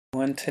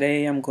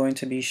Today I'm going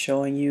to be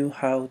showing you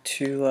how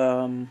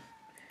to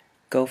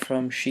go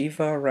from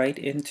Shiva right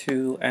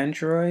into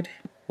Android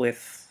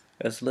with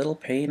as little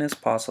pain as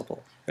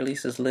possible, or at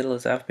least as little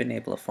as I've been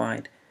able to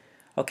find.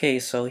 Okay,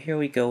 so here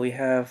we go. We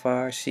have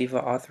our Shiva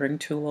authoring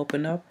tool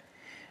open up.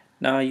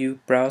 Now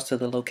you browse to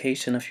the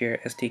location of your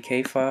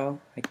SDK file.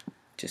 I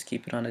just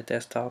keep it on the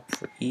desktop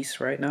for ease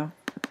right now.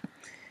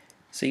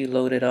 So you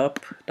load it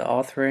up, the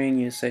authoring,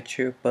 you set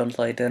your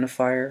bundle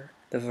identifier,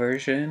 the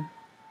version,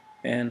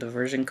 and the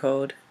version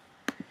code.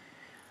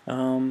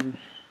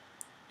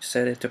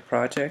 Set it to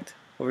project.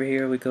 Over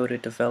here we go to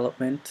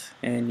development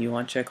and you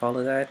uncheck all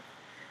of that.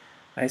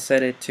 I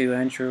set it to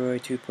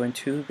Android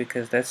 2.2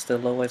 because that's the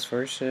lowest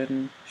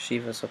version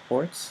Shiva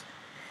supports.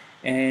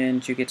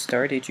 And you get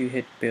started, you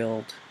hit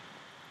build.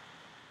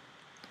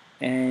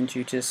 And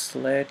you just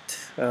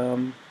let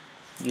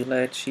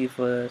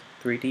Shiva3D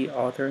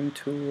authoring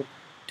tool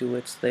do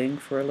its thing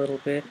for a little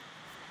bit.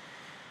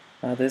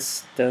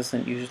 This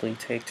doesn't usually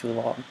take too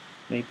long,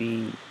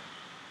 maybe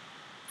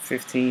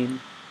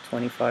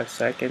 15-25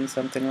 seconds,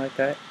 something like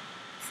that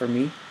for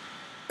me.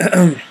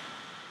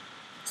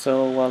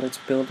 So while it's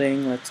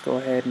building, let's go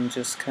ahead and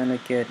just kind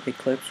of get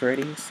Eclipse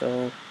ready.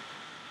 So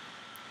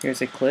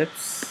here's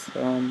Eclipse.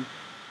 I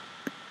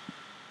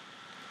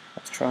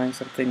was trying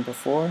something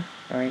before.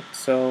 Alright,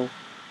 so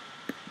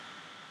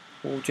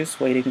we're just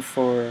waiting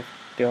for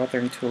the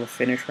authoring tool to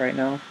finish right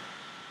now.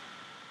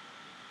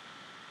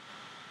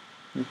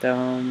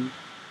 And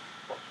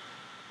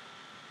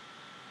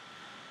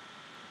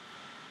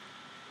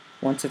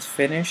once it's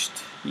finished,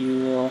 you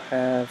will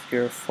have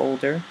your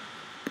folder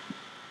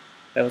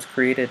that was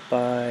created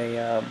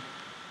by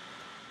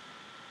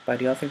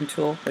the authoring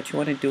tool. What you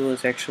want to do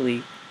is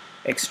actually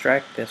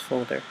extract this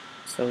folder.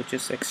 So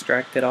just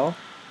extract it all.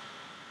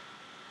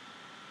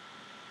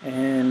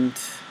 And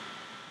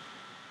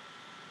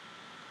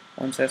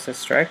once that's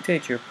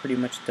extracted, you're pretty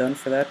much done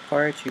for that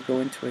part. You go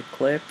into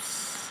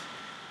Eclipse,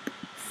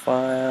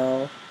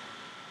 File,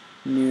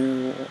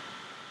 New,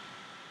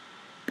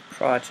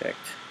 Project.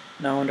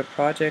 Now under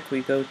Project,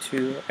 we go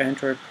to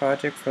Android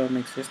Project from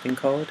existing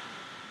code.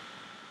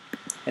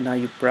 And now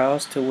you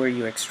browse to where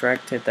you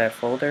extracted that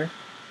folder.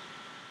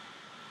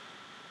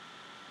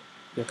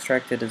 You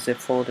extracted a zip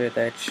folder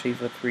that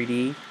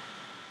Shiva3D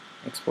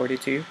exported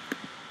to you.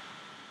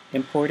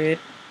 Import it.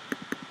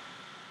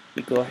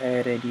 You go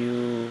ahead and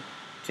you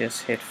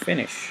just hit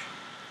finish.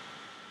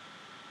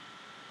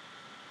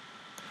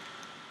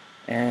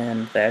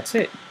 And that's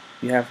it.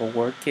 You have a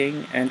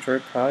working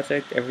Android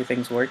project.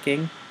 Everything's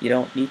working. You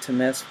don't need to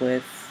mess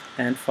with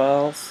ant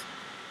files.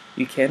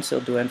 You can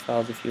still do ant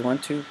files if you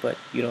want to, but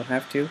you don't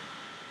have to.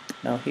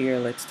 Now here,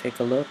 let's take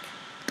a look.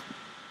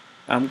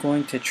 I'm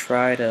going to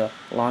try to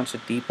launch a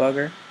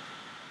debugger.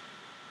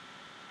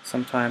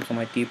 Sometimes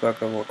my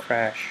debugger will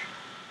crash.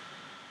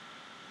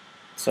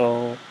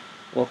 So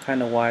we'll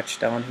kind of watch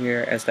down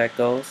here as that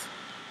goes.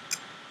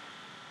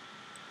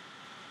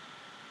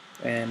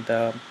 And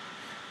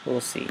we'll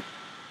see.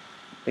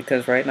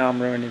 Because right now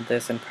I'm running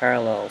this in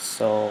Parallels,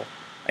 so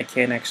I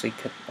can't actually,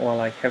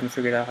 I haven't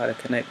figured out how to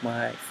connect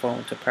my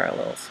phone to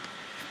Parallels.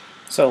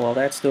 So while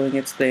that's doing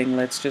its thing,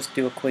 let's just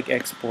do a quick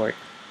export.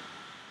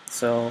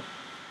 So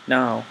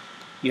now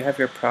you have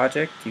your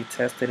project, you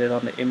tested it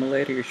on the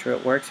emulator, you're sure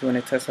it works, you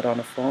want to test it on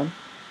the phone,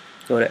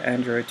 go to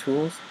Android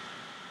Tools,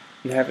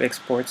 you have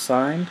export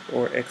signed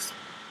or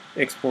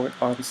export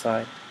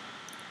unsigned.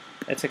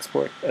 Let's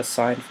export a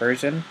signed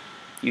version.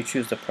 You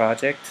choose the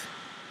project,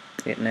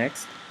 hit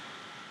next.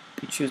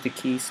 You choose the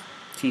key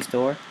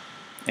store,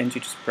 and you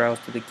just browse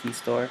to the key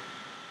store.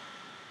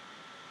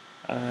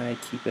 I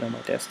keep it on my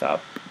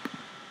desktop.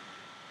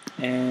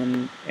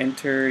 And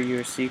enter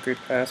your secret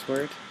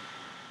password.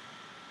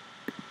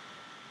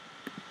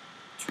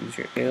 Choose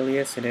your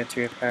alias and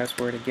enter your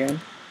password again.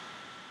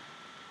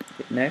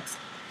 Hit next.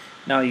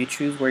 Now you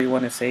choose where you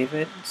want to save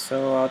it.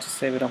 So I'll just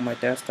save it on my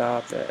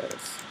desktop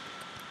as...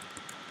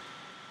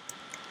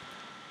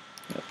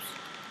 Oops.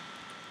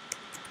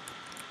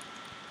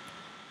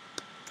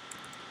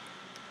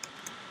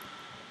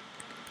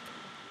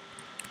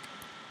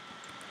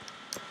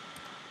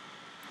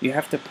 You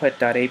have to put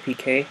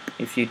 .apk.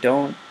 If you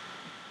don't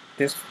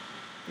put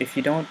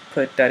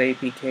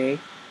 .apk,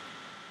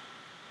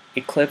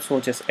 Eclipse will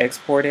just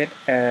export it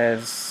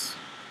as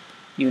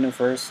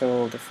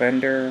Universal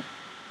Defender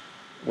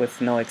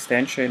with no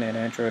extension, and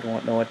Android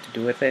won't know what to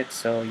do with it.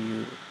 So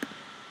you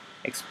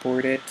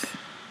export it,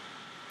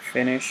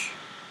 finish,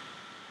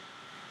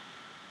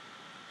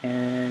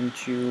 and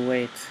you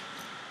wait.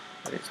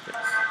 What is this?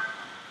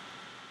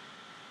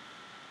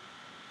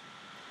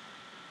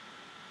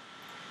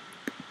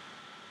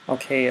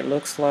 Okay, it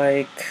looks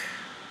like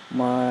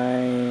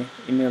my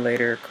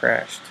emulator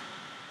crashed.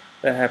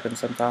 That happens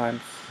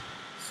sometimes.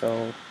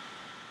 So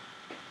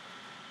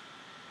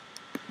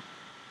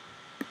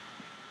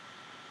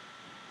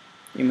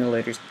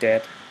emulator's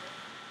dead.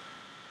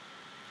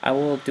 I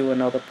will do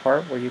another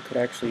part where you could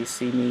actually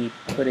see me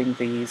putting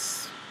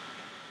these,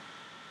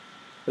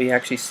 where you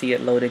actually see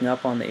it loading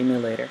up on the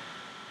emulator.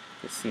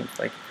 It seems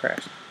like it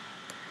crashed.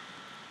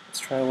 Let's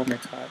try one more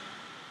time.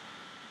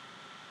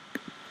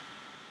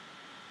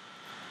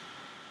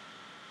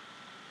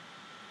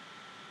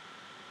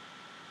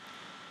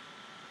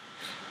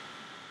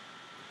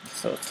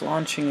 So it's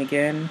launching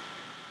again,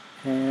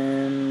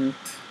 and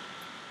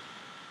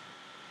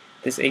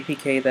this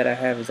APK that I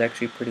have is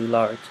actually pretty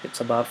large. It's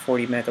about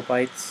 40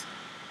 megabytes,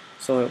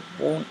 so it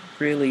won't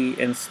really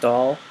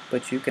install,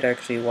 but you could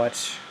actually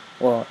watch,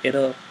 well,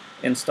 it'll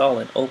install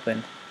and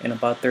open in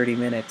about 30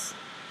 minutes,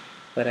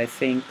 but I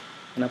think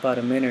in about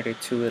a minute or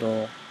two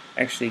it'll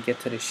actually get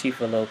to the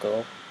Shiva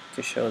logo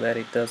to show that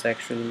it does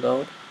actually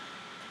load.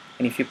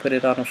 And if you put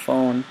it on a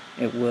phone,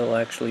 it will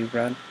actually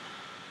run.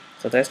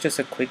 So that's just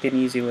a quick and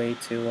easy way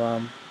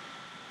to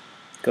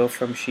go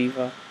from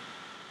Shiva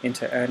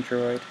into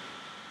Android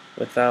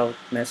without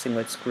messing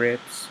with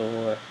scripts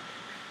or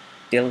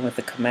dealing with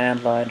the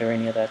command line or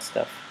any of that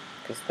stuff,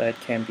 because that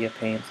can be a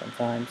pain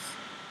sometimes.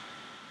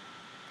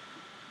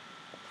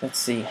 Let's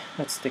see,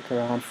 let's stick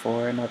around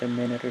for another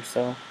minute or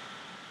so,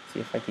 see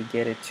if I can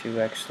get it to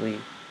actually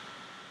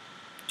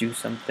do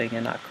something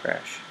and not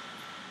crash.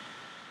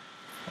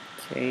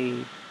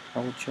 Okay, I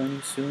will join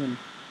you soon.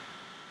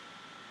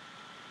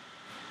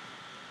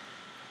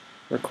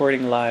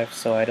 Recording live,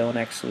 so I don't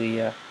actually,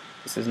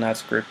 this is not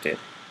scripted.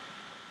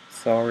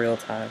 It's all real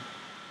time.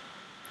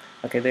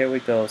 Okay, there we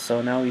go.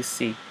 So now we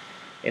see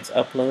it's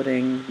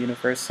uploading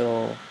Universe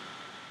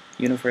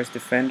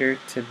Defender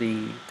to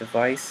the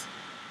device.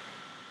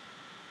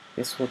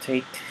 This will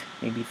take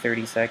maybe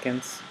 30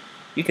 seconds.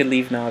 You could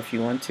leave now if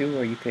you want to,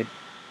 or you could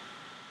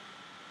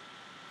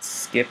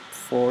skip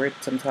forward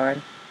some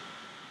time.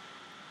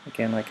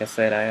 Again, like I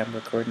said, I am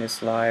recording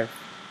this live.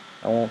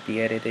 I won't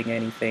be editing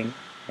anything,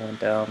 and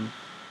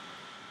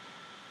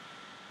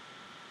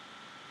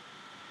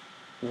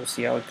we'll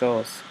see how it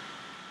goes.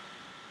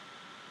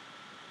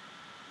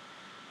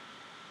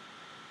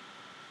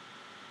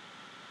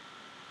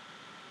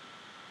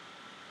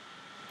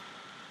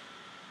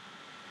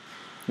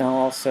 Now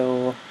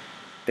also,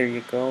 there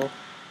you go,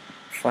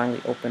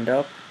 finally opened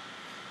up.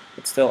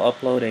 It's still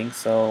uploading,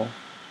 so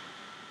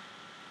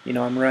you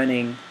know, I'm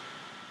running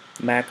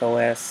Mac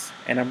OS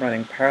and I'm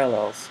running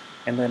Parallels,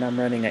 and then I'm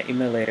running an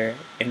emulator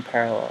in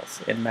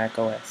Parallels in Mac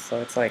OS.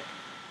 So it's like,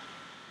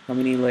 how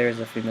many layers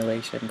of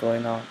emulation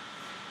going on?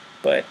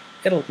 But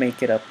it'll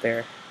make it up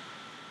there.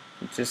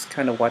 Just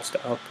kind of watch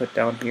the output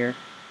down here.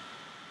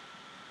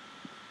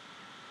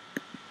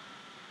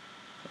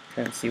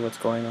 Kind of see what's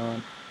going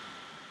on.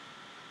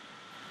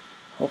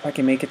 Hope I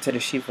can make it to the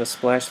Shiva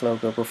splash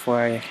logo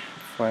before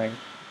I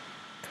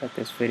cut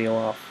this video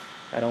off.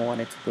 I don't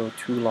want it to go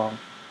too long.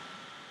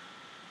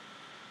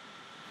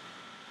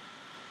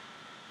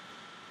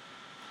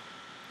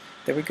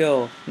 There we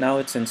go. Now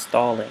it's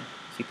installing.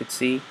 As you can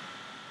see,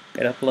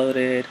 it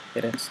uploaded,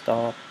 it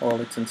installed, well,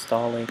 it's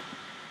installing.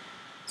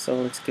 So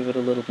let's give it a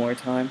little more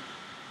time.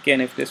 Again,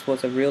 if this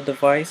was a real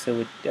device, it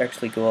would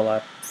actually go a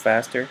lot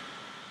faster,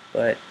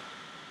 but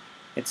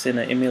it's in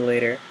an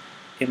emulator,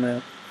 in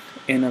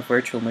a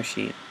virtual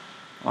machine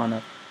on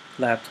a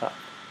laptop.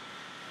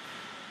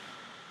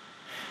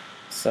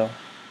 So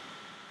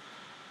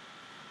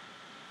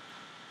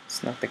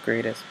it's not the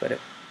greatest, but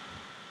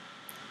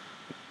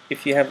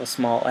if you have a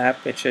small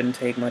app, it shouldn't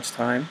take much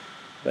time.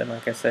 But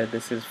like I said,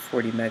 this is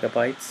 40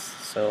 megabytes,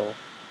 so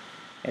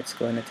it's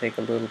going to take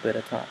a little bit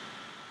of time.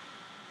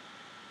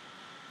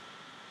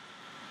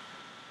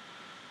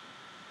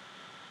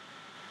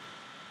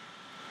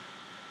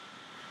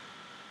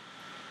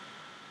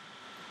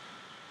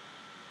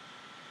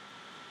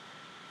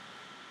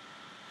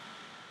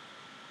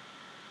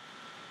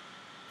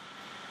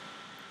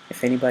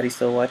 If anybody's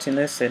still watching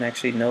this and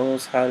actually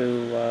knows how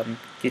to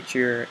get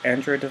your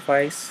Android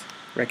device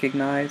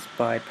recognized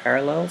by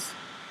Parallels,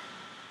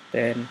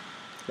 then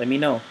let me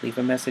know. Leave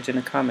a message in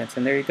the comments.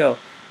 And there you go.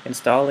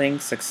 Installing,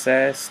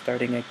 success,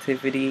 starting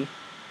activity,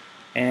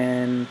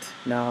 and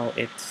now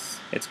it's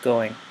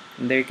going.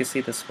 And there you can see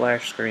the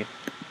splash screen.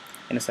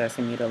 And it's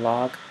asking me to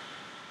log.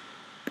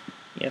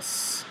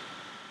 Yes.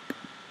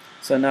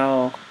 So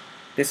now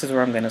this is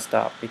where I'm going to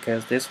stop,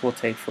 because this will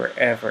take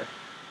forever.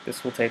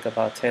 This will take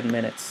about 10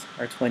 minutes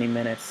or 20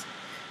 minutes.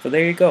 So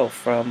there you go,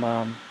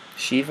 from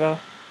Shiva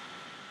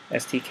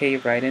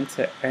SDK right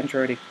into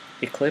Android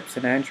Eclipse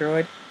and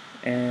Android,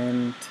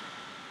 and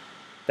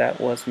that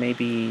was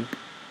maybe,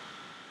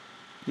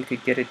 you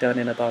could get it done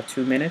in about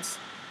 2 minutes.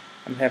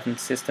 I'm having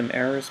system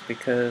errors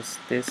because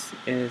this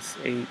is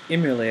a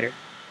emulator,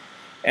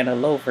 and a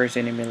low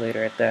version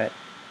emulator at that,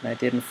 and I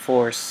didn't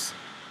force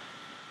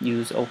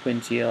use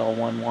OpenGL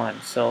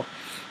 1.1. So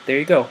there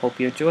you go. Hope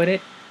you enjoyed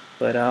it,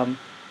 but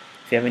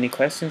if you have any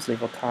questions,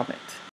 leave a comment.